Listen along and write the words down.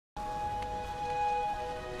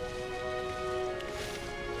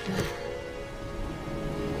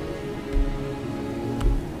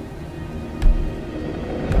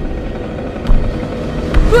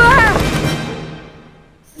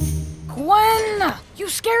You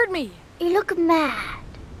scared me. You look mad.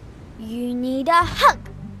 You need a hug.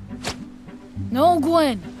 No,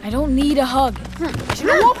 Gwen. I don't need a hug.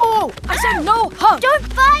 Whoa! I said no hug.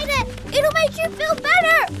 Don't fight it. It'll make you feel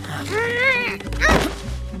better.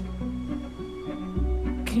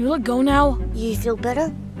 Can you let go now? You feel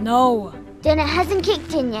better? No. Then it hasn't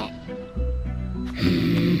kicked in yet.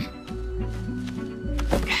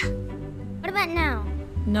 What about now?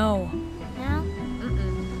 No. Now?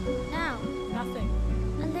 Now? Nothing.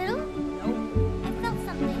 A little? Nope. I felt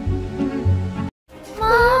something.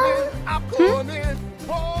 Mom!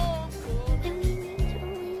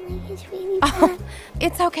 Oh,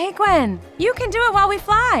 it's okay, Gwen. You can do it while we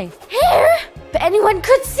fly. Here? But anyone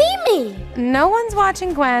could see me. No one's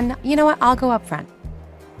watching, Gwen. You know what? I'll go up front.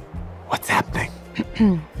 What's happening?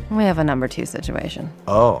 We have a number 2 situation.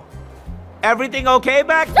 Oh. Everything okay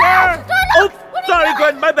back there? No, Oops! Sorry,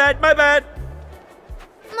 Gwen. My bad. Mom,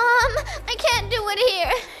 I can't do it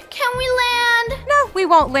here. Can we land? No, we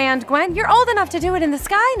won't land, Gwen. You're old enough to do it in the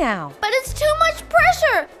sky now. But it's too much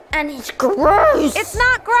pressure. And it's gross. It's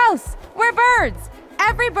not gross. We're birds.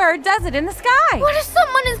 Every bird does it in the sky. What if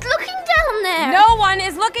someone is looking down there? No one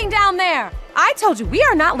is looking down there. I told you, we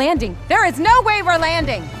are not landing. There is no way we're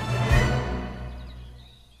landing. Are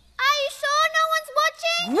you sure no one's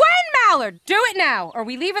watching? Gwen Mallard, do it now, or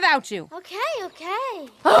we leave without you. Okay.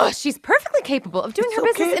 Oh, she's perfectly capable of doing It's her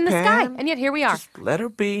business okay, in the Pam. sky, and yet here we are. Just let her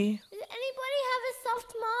be. Does anybody have a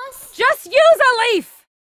soft moss? Just use a leaf.